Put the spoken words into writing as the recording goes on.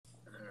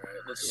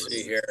Let's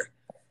see here.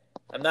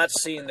 I'm not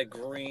seeing the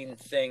green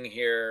thing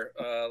here.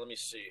 Let me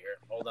see here.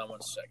 Hold on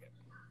one second.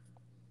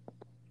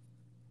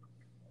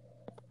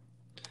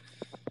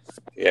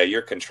 Yeah,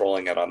 you're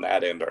controlling it on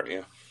that end, aren't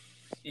you?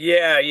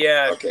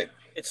 Yeah. Okay.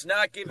 It's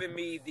not giving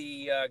me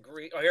the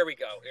green. Oh, here we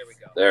go.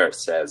 There it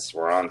says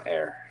we're on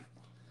air.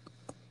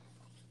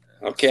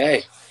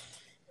 Okay.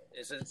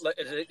 Is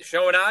it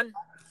showing on?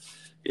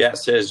 Yeah, it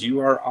says you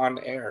are on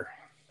air.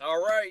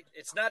 All right.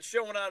 It's not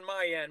showing on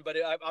my end, but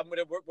I'm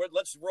gonna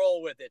let's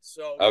roll with it.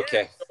 So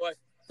okay. Yeah,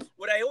 so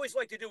what I always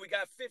like to do, we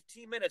got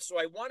 15 minutes, so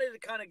I wanted to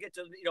kind of get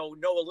to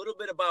know a little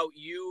bit about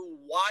you,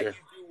 why Sure. you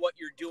do what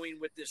you're doing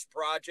with this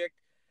project,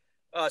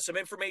 some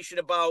information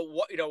about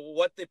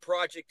what the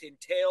project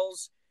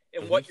entails,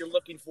 and what you're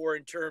looking for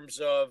in terms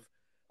of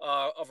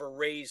a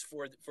raise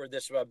for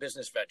this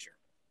business venture.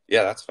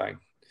 Yeah, that's fine.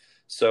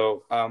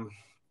 So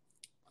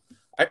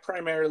I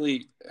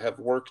primarily have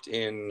worked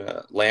in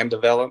land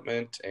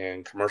development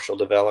and commercial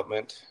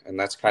development, and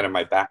that's kind of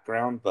my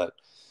background. But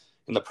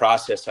in the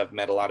process, I've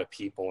met a lot of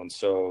people. And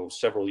so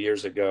several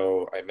years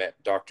ago, I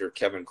met Dr.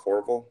 Kevin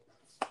Corville,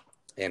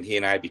 and he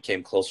and I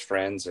became close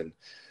friends. And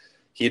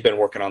he'd been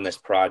working on this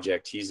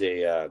project. He's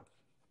a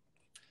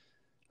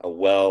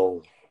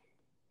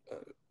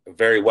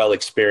very well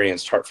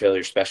experienced heart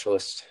failure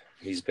specialist.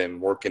 He's been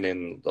working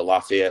in the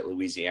Lafayette,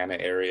 Louisiana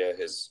area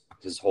his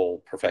whole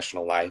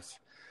professional life,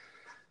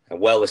 and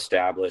well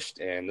established.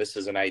 And this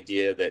is an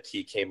idea that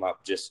he came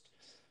up just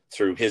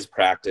through his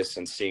practice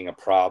and seeing a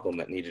problem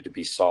that needed to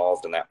be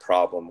solved. And that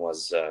problem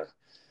was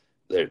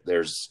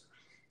there's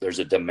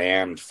a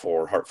demand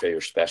for heart failure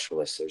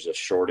specialists. There's a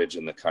shortage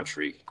in the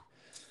country.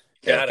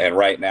 And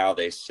right now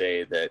they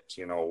say that,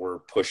 we're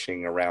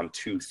pushing around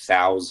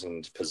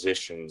 2,000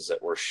 positions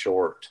that we're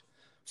short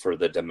for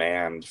the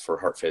demand for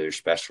heart failure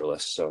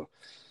specialists. So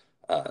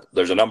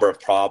there's a number of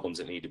problems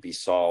that need to be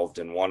solved.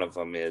 And one of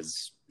them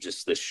is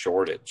just this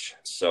shortage.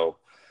 So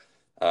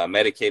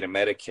Medicaid and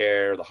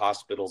Medicare, the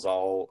hospitals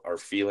all are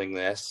feeling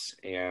this.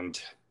 And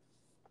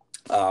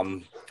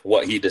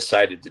what he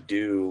decided to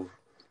do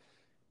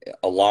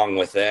along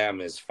with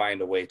them is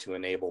find a way to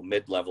enable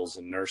mid-levels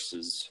and nurse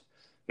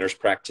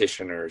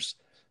practitioners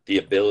the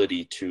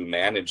ability to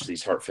manage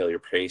these heart failure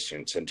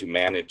patients and to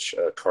manage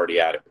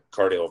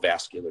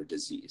cardiovascular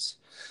disease.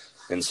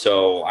 And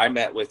so I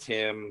met with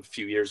him a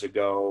few years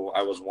ago.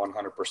 I was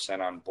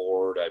 100% on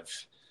board. I've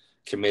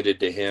committed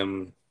to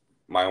him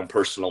my own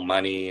personal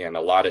money and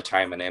a lot of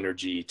time and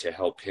energy to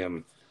help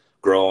him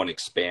grow and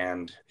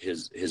expand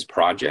his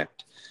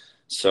project.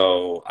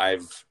 So I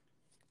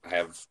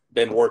have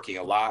been working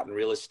a lot in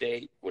real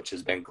estate, which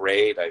has been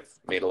great. I've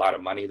made a lot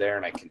of money there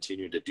and I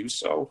continue to do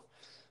so.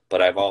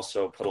 But I've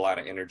also put a lot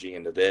of energy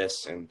into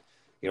this. And,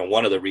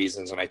 one of the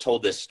reasons, and I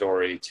told this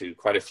story to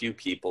quite a few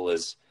people,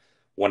 is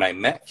when I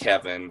met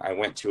Kevin, I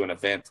went to an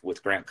event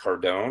with Grant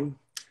Cardone.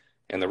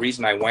 And the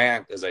reason I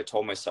went is I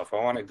told myself,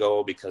 I want to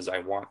go because I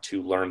want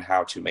to learn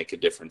how to make a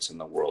difference in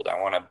the world. I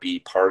want to be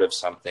part of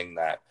something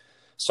that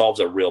solves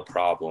a real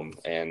problem.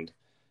 And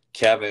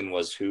Kevin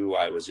was who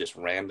I was just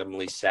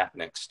randomly sat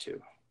next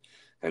to.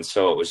 And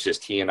so it was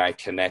just he and I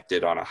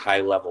connected on a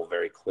high level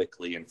very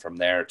quickly. And from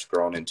there, it's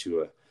grown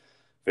into a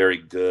very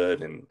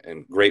good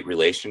and great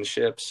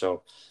relationship.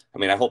 So,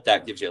 I hope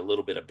that gives you a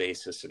little bit of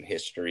basis in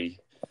history.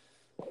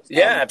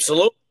 Yeah,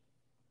 absolutely.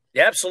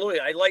 Yeah, absolutely.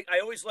 I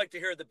always like to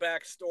hear the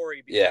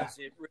backstory because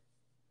it really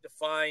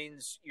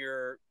defines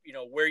your,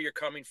 where you're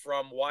coming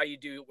from, why you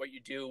do what you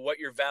do, what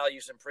your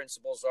values and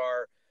principles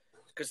are,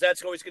 because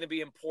that's always going to be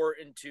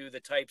important to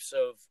the types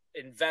of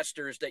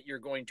investors that you're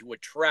going to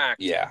attract.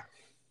 Yeah.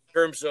 In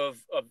terms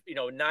of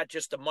not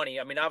just the money.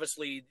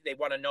 Obviously they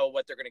want to know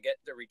what they're going to get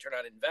their return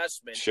on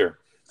investment. Sure.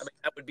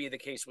 That would be the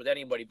case with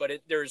anybody, but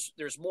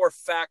there's more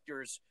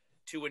factors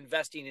to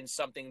investing in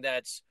something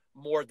that's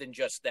more than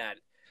just that.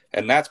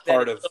 And that's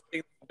part of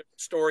the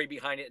story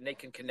behind it, and they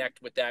can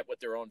connect with that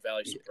with their own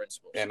values and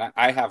principles. And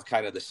I have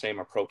kind of the same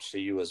approach to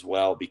you as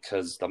well,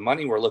 because the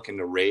money we're looking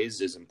to raise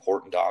is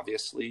important,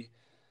 obviously,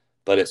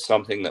 but it's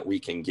something that we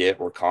can get.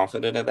 We're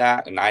confident of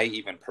that. And I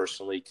even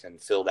personally can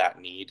fill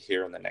that need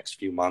here in the next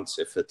few months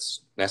if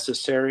it's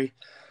necessary.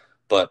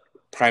 But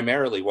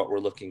primarily what we're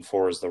looking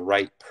for is the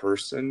right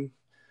person.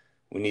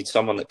 We need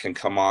someone that can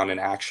come on and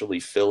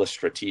actually fill a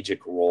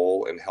strategic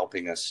role in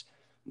helping us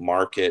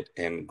market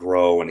and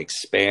grow and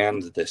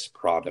expand this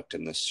product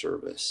and this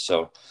service.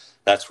 So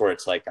that's where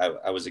it's like,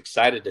 I was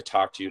excited to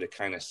talk to you to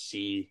kind of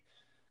see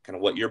kind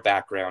of what your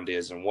background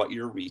is and what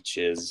your reach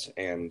is,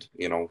 and,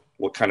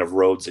 what kind of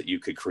roads that you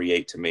could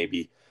create to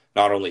maybe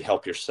not only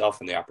help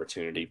yourself in the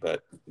opportunity,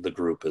 but the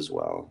group as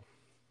well.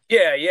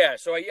 Yeah.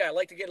 So I'd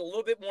like to get a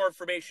little bit more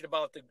information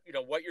about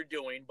what you're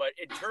doing. But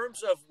in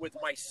terms of with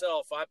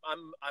myself,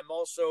 I'm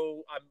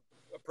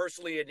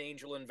personally an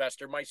angel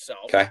investor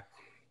myself. Okay.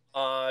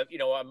 I'm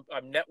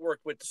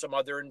networked with some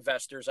other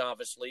investors,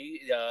 obviously.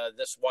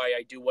 That's why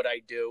I do what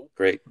I do.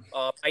 Great.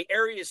 My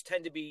areas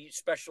tend to be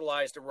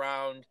specialized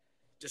around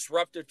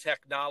disruptive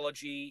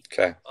technology.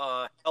 Okay.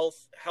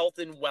 Health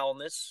and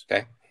wellness.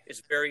 Okay.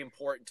 Is very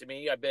important to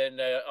me. I've been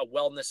a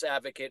wellness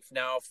advocate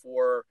now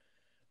for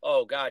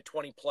oh God,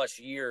 20 plus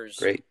years.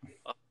 Great.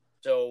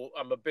 So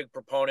I'm a big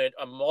proponent.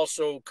 I'm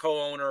also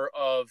co-owner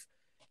of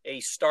a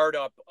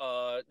startup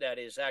that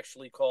is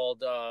actually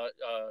called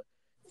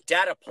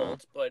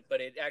Datapult,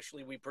 but it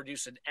actually, we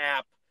produce an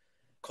app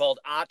called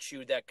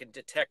Achu that can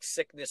detect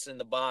sickness in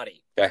the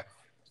body. Okay.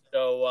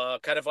 So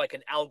kind of like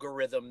an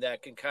algorithm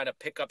that can kind of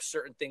pick up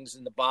certain things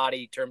in the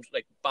body, terms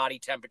like body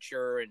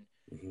temperature and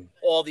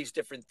all these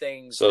different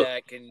things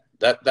that can.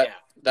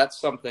 That's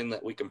something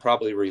that we can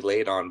probably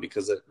relate on,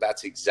 because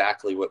that's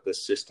exactly what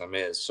this system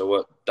is. So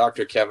what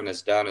Dr. Kevin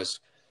has done is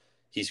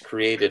he's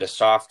created a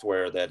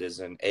software that is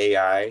an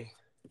AI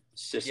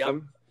system.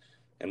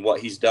 Yep. And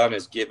what he's done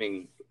is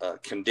giving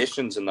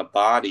conditions in the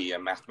body a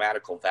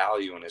mathematical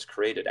value, and has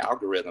created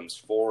algorithms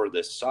for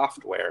this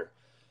software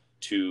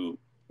to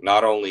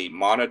not only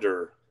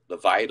monitor the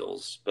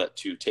vitals, but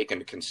to take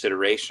into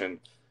consideration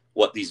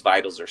what these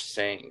vitals are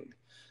saying.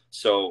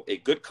 So a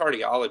good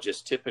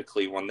cardiologist,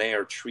 typically when they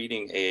are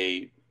treating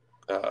a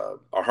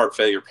heart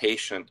failure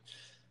patient,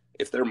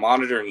 if they're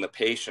monitoring the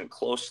patient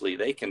closely,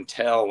 they can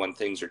tell when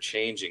things are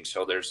changing.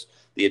 So there's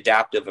the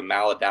adaptive and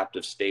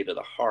maladaptive state of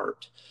the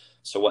heart.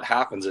 So what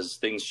happens is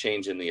things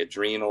change in the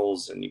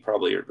adrenals, and you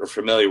probably are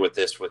familiar with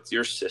this with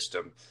your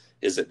system,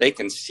 is that they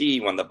can see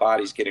when the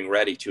body's getting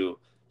ready to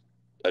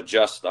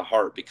adjust the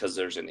heart because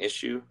there's an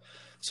issue.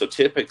 So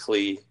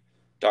typically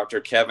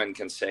Dr. Kevin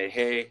can say,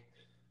 hey,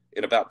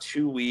 in about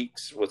 2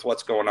 weeks with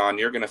what's going on,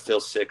 you're going to feel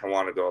sick and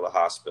want to go to the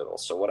hospital.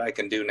 So what I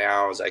can do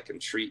now is I can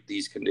treat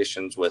these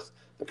conditions with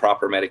the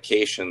proper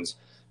medications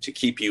to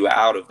keep you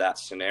out of that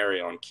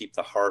scenario and keep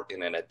the heart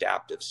in an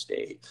adaptive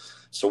state.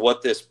 So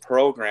what this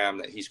program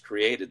that he's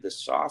created, this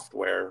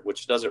software,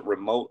 which does it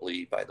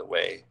remotely, by the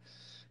way,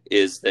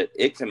 is that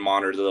it can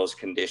monitor those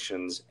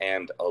conditions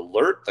and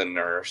alert the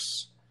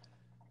nurse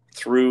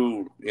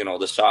through,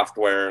 the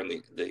software and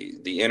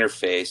the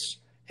interface,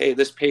 hey,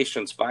 this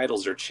patient's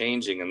vitals are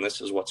changing and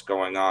this is what's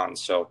going on.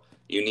 So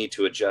you need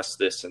to adjust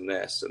this and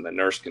this. And the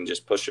nurse can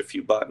just push a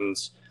few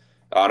buttons,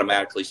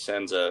 automatically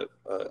sends a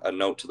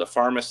note to the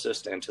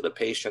pharmacist and to the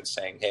patient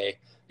saying, hey,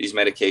 these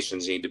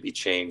medications need to be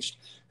changed.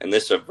 And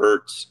this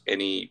averts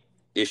any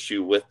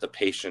issue with the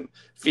patient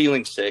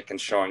feeling sick and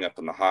showing up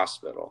in the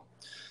hospital.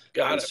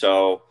 Got it.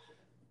 So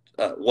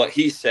what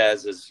he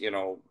says is,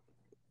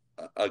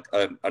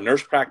 a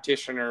nurse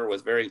practitioner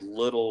with very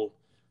little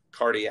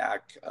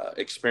cardiac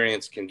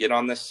experience can get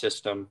on this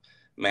system,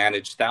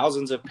 manage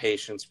thousands of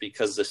patients,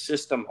 because the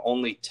system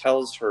only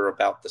tells her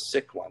about the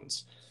sick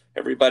ones.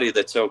 Everybody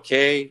that's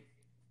okay,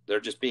 they're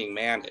just being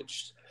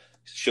managed.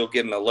 She'll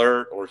get an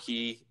alert, or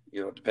he,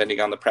 depending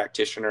on the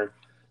practitioner,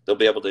 they'll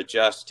be able to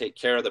just take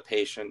care of the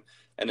patient.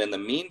 And in the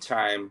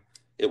meantime,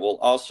 it will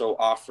also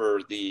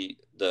offer the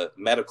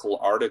medical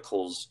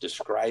articles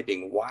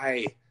describing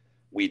why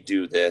we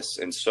do this.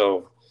 And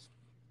so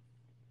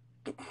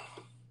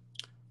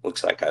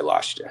looks like I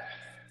lost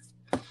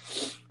you.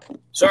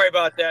 Sorry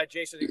about that,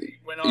 Jason.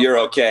 You're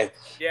okay.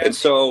 Yeah. And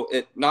so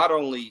it not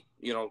only,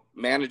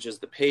 manages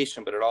the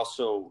patient, but it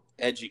also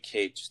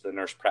educates the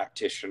nurse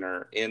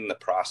practitioner in the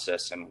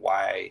process and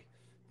why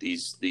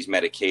these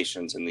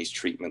medications and these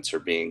treatments are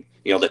being,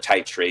 the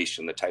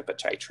titration, the type of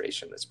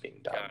titration that's being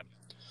done.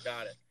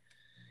 Got it.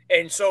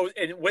 And so,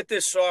 and with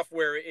this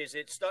software, is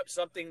it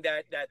something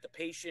that the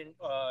patient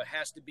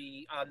has to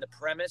be on the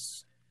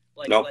premise?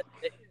 Like, nope.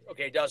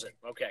 Okay, it doesn't.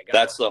 Okay,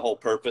 that's the whole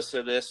purpose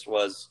of this,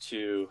 was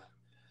to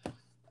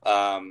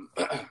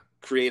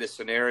create a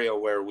scenario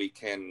where we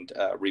can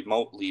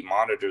remotely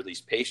monitor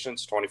these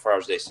patients 24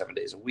 hours a day, 7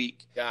 days a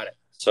week. Got it.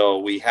 So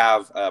we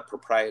have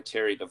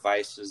proprietary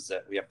devices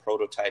that we have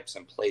prototypes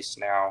in place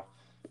now,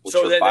 which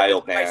are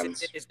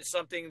biobands. Is it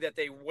something that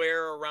they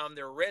wear around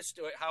their wrist?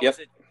 How is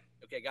it?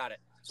 Okay, got it.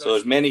 So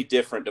there's many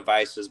different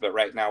devices, but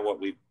right now what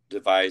we've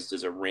devised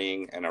is a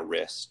ring and a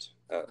wrist,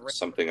 a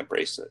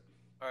bracelet.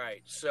 All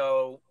right.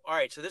 So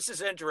this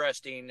is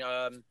interesting.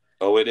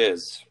 It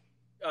is.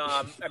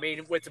 I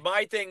mean, with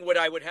my thing, what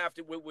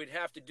we'd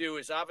have to do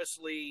is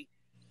obviously,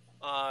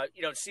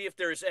 see if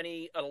there's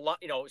any,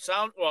 it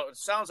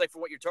sounds like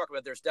from what you're talking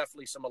about, there's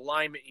definitely some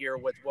alignment here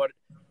with what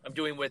I'm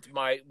doing with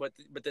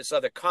this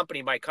other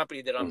company, my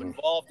company that I'm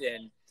involved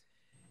in.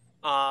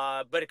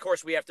 But of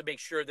course we have to make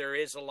sure there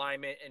is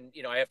alignment, and,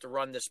 I have to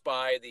run this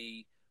by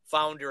the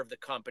founder of the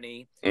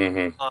company.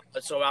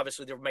 So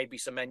obviously there might be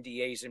some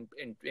NDAs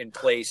in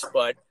place,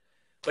 but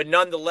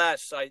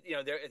nonetheless, I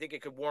think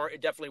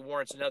it definitely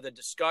warrants another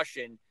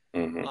discussion,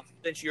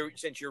 since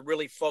you're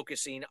really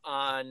focusing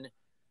on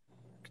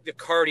the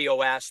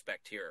cardio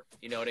aspect here.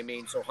 You know what I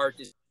mean? So heart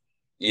disease.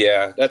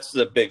 Yeah, that's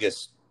the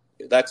biggest.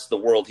 That's the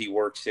world he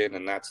works in,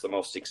 and that's the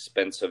most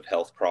expensive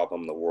health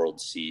problem the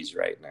world sees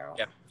right now.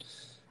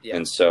 Yeah.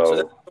 And so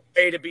that's a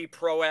way to be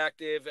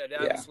proactive, and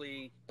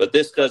obviously, but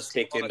this does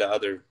takes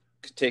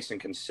in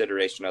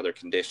consideration other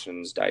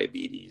conditions,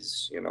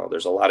 diabetes.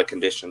 There's a lot of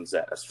conditions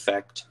that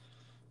affect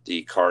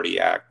the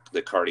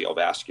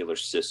cardiovascular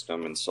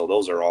system, and so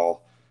those are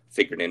all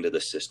figured into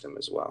the system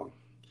as well.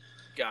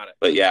 Got it.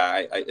 But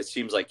yeah, it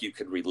seems like you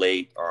could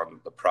relate on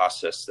the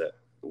process that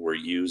we're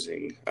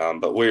using.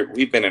 But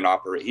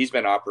he's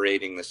been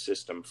operating the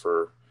system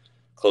for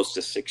close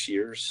to 6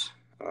 years.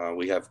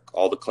 We have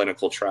all the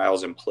clinical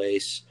trials in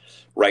place.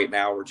 Right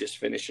now, we're just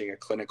finishing a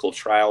clinical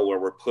trial where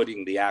we're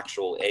putting the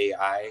actual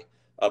AI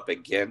up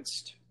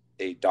against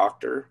a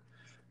doctor,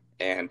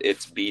 and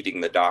it's beating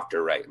the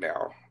doctor right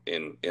now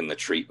in the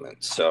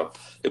treatment. So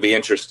it'll be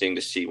interesting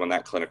to see when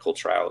that clinical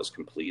trial is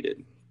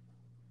completed.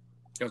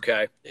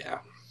 Okay. Yeah.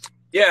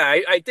 Yeah,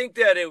 I think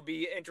that it would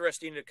be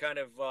interesting to kind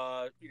of,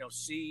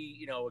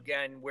 see,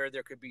 again, where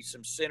there could be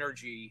some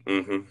synergy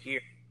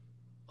here.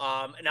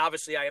 And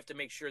obviously I have to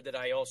make sure that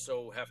I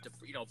also have to,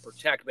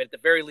 protect, but at the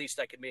very least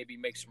I could maybe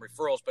make some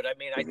referrals. But I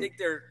mean, I think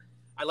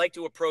I like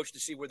to approach to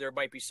see where there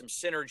might be some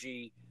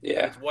synergy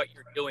with what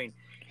you're doing.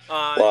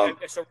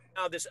 So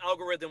now this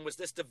algorithm, was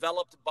this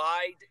developed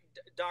by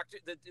Dr.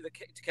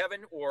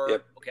 Kevin or?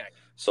 Yep. Okay.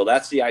 So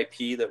that's the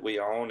IP that we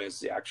own, is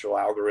the actual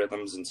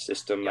algorithms and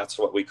system. Yep. That's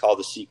what we call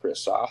the secret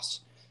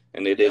sauce,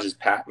 and it is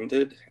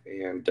patented,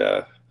 and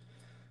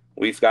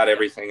we've got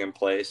everything in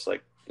place.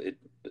 Like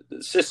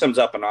the system's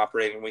up and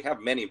operating. We have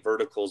many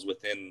verticals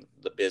within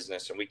the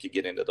business, and we could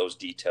get into those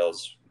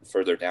details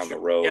further down the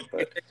road. Yeah,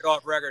 but take it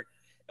off record.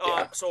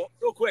 So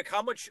real quick,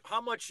 how much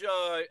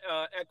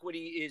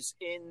equity is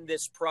in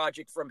this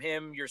project from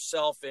him,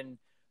 yourself, and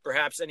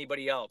perhaps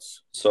anybody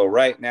else? So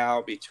right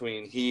now,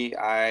 between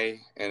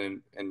I,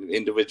 and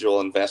individual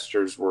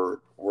investors,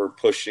 we're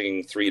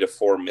pushing $3 to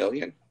 $4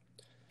 million.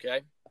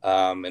 Okay.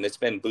 And it's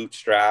been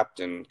bootstrapped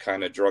and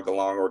kind of drug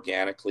along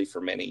organically for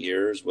many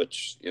years,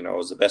 which,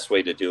 is the best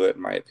way to do it,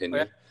 in my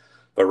opinion. Okay.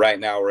 But right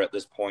now we're at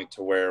this point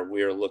to where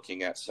we're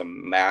looking at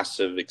some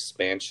massive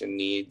expansion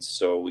needs.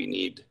 So we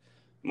need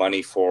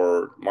money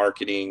for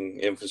marketing,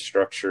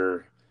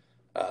 infrastructure,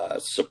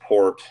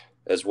 support,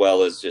 as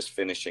well as just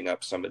finishing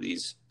up some of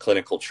these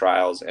clinical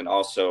trials, and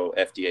also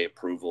FDA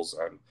approvals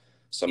on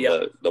some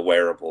of the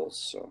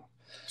wearables.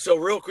 So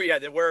real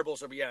quick, the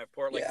wearables will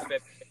port like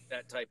Fit,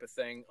 that type of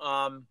thing.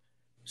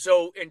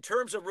 So in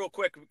terms of real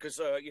quick, because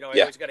I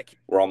always got to keep.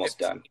 We're almost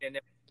done.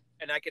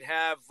 And I could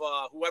have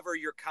whoever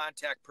your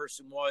contact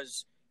person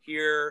was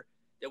here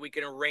that we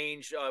can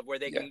arrange where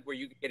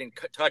you can get in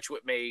touch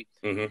with me.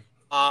 Mm-hmm.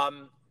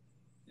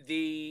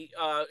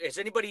 Has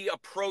anybody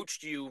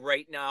approached you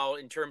right now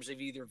in terms of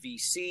either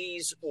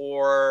VCs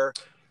or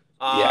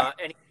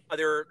any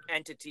other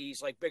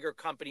entities, like bigger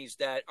companies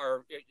that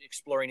are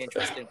exploring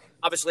interest in?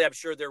 Obviously, I'm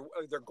sure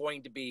they're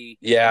going to be.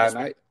 Yeah,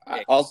 and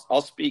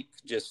I'll speak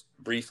just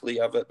briefly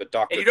of it, but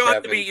Dr. And you don't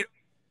Kevin, have to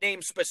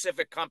name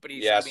specific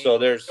companies. Yeah, so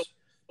there's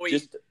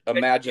just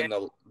imagine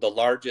the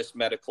largest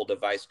medical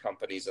device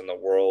companies in the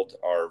world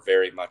are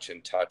very much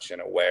in touch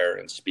and aware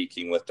and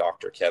speaking with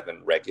Dr.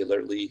 Kevin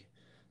regularly.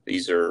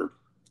 These are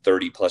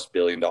 $30+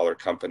 billion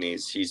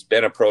companies. He's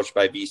been approached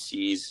by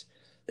VCs.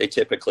 They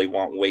typically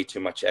want way too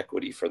much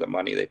equity for the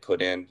money they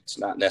put in. It's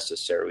not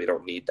necessary. We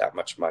don't need that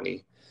much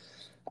money.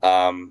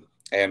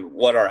 And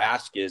what our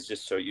ask is,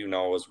 just so you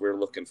know, is we're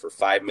looking for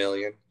 $5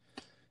 million,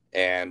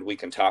 and we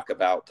can talk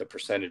about the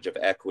percentage of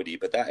equity,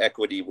 but that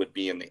equity would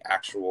be in the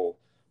actual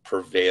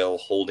Prevail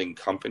holding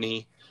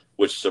company,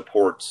 which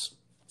supports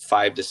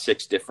 5 to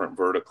 6 different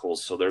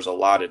verticals. So there's a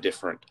lot of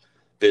different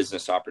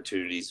business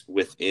opportunities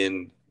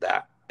within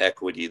that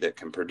equity that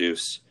can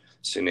produce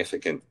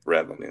significant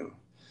revenue.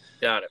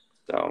 Got it.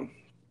 So,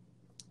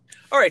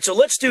 all right, so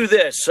let's do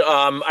this.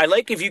 I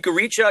like if you could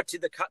reach out to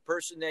the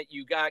person that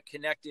you got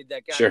connected,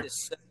 that got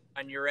this set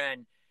on your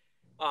end,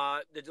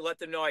 to let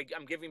them know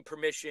I'm giving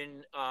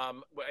permission.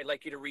 I'd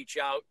like you to reach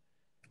out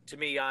to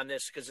me on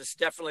this, because it's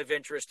definitely of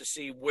interest to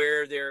see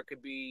where there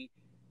could be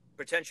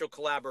potential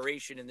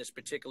collaboration in this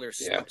particular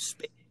space.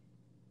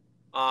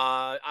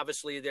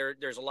 Obviously,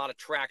 there's a lot of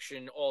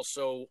traction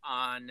also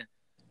on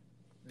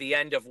the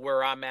end of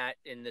where I'm at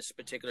in this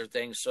particular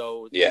thing.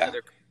 So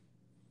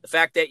the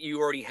fact that you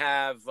already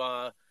have,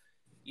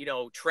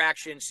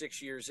 traction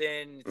 6 years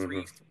in,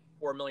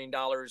 $3-4 million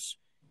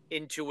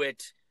into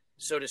it,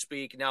 so to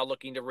speak, now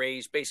looking to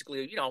raise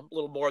basically, a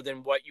little more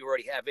than what you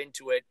already have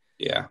into it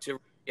to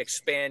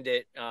expand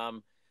it.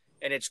 And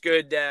it's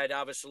good that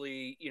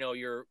obviously,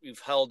 you've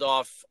held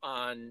off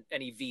on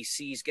any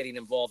VCs getting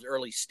involved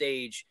early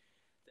stage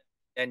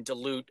and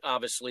dilute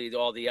obviously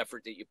all the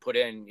effort that you put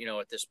in,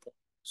 at this point.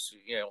 So,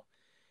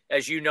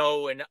 as you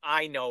know, and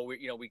I know,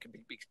 we could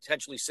be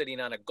potentially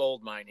sitting on a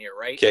gold mine here,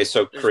 right? Okay,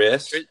 so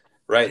Chris,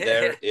 right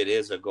there, it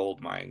is a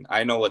gold mine.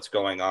 I know what's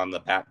going on in the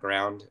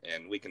background,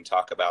 and we can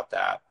talk about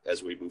that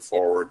as we move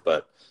forward,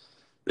 but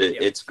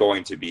it's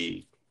going to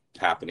be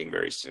happening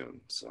very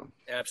soon. So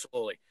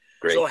absolutely.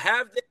 Great. So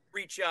have them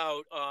reach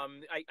out.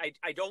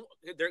 I don't,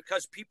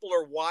 because people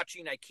are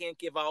watching, I can't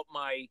give out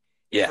my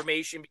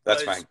information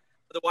because that's fine.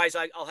 Otherwise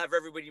I'll have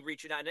everybody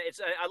reaching out. And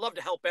I love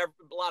to help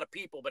a lot of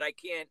people, but I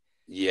can't.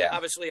 Yeah.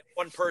 Obviously,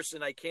 one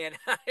person I can't.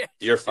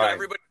 You're fine.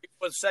 Everybody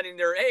was sending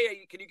their,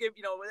 hey, can you give,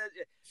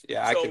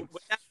 Yeah. So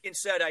with that being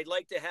said, I'd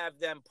like to have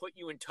them put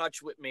you in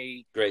touch with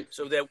me. Great.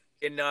 So that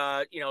we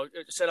can,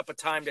 set up a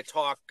time to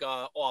talk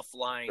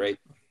offline. Great.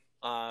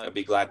 I'd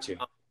be glad to.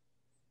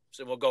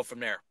 So we'll go from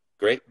there.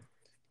 Great.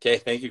 Okay.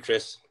 Thank you,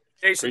 Chris.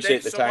 Jason,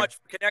 Appreciate thanks so much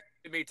for connecting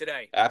with me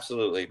today.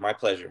 Absolutely. My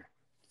pleasure.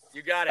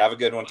 You got it. Have a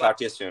good one. Bye. Talk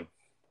to you soon.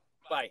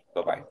 Bye.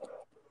 Bye-bye.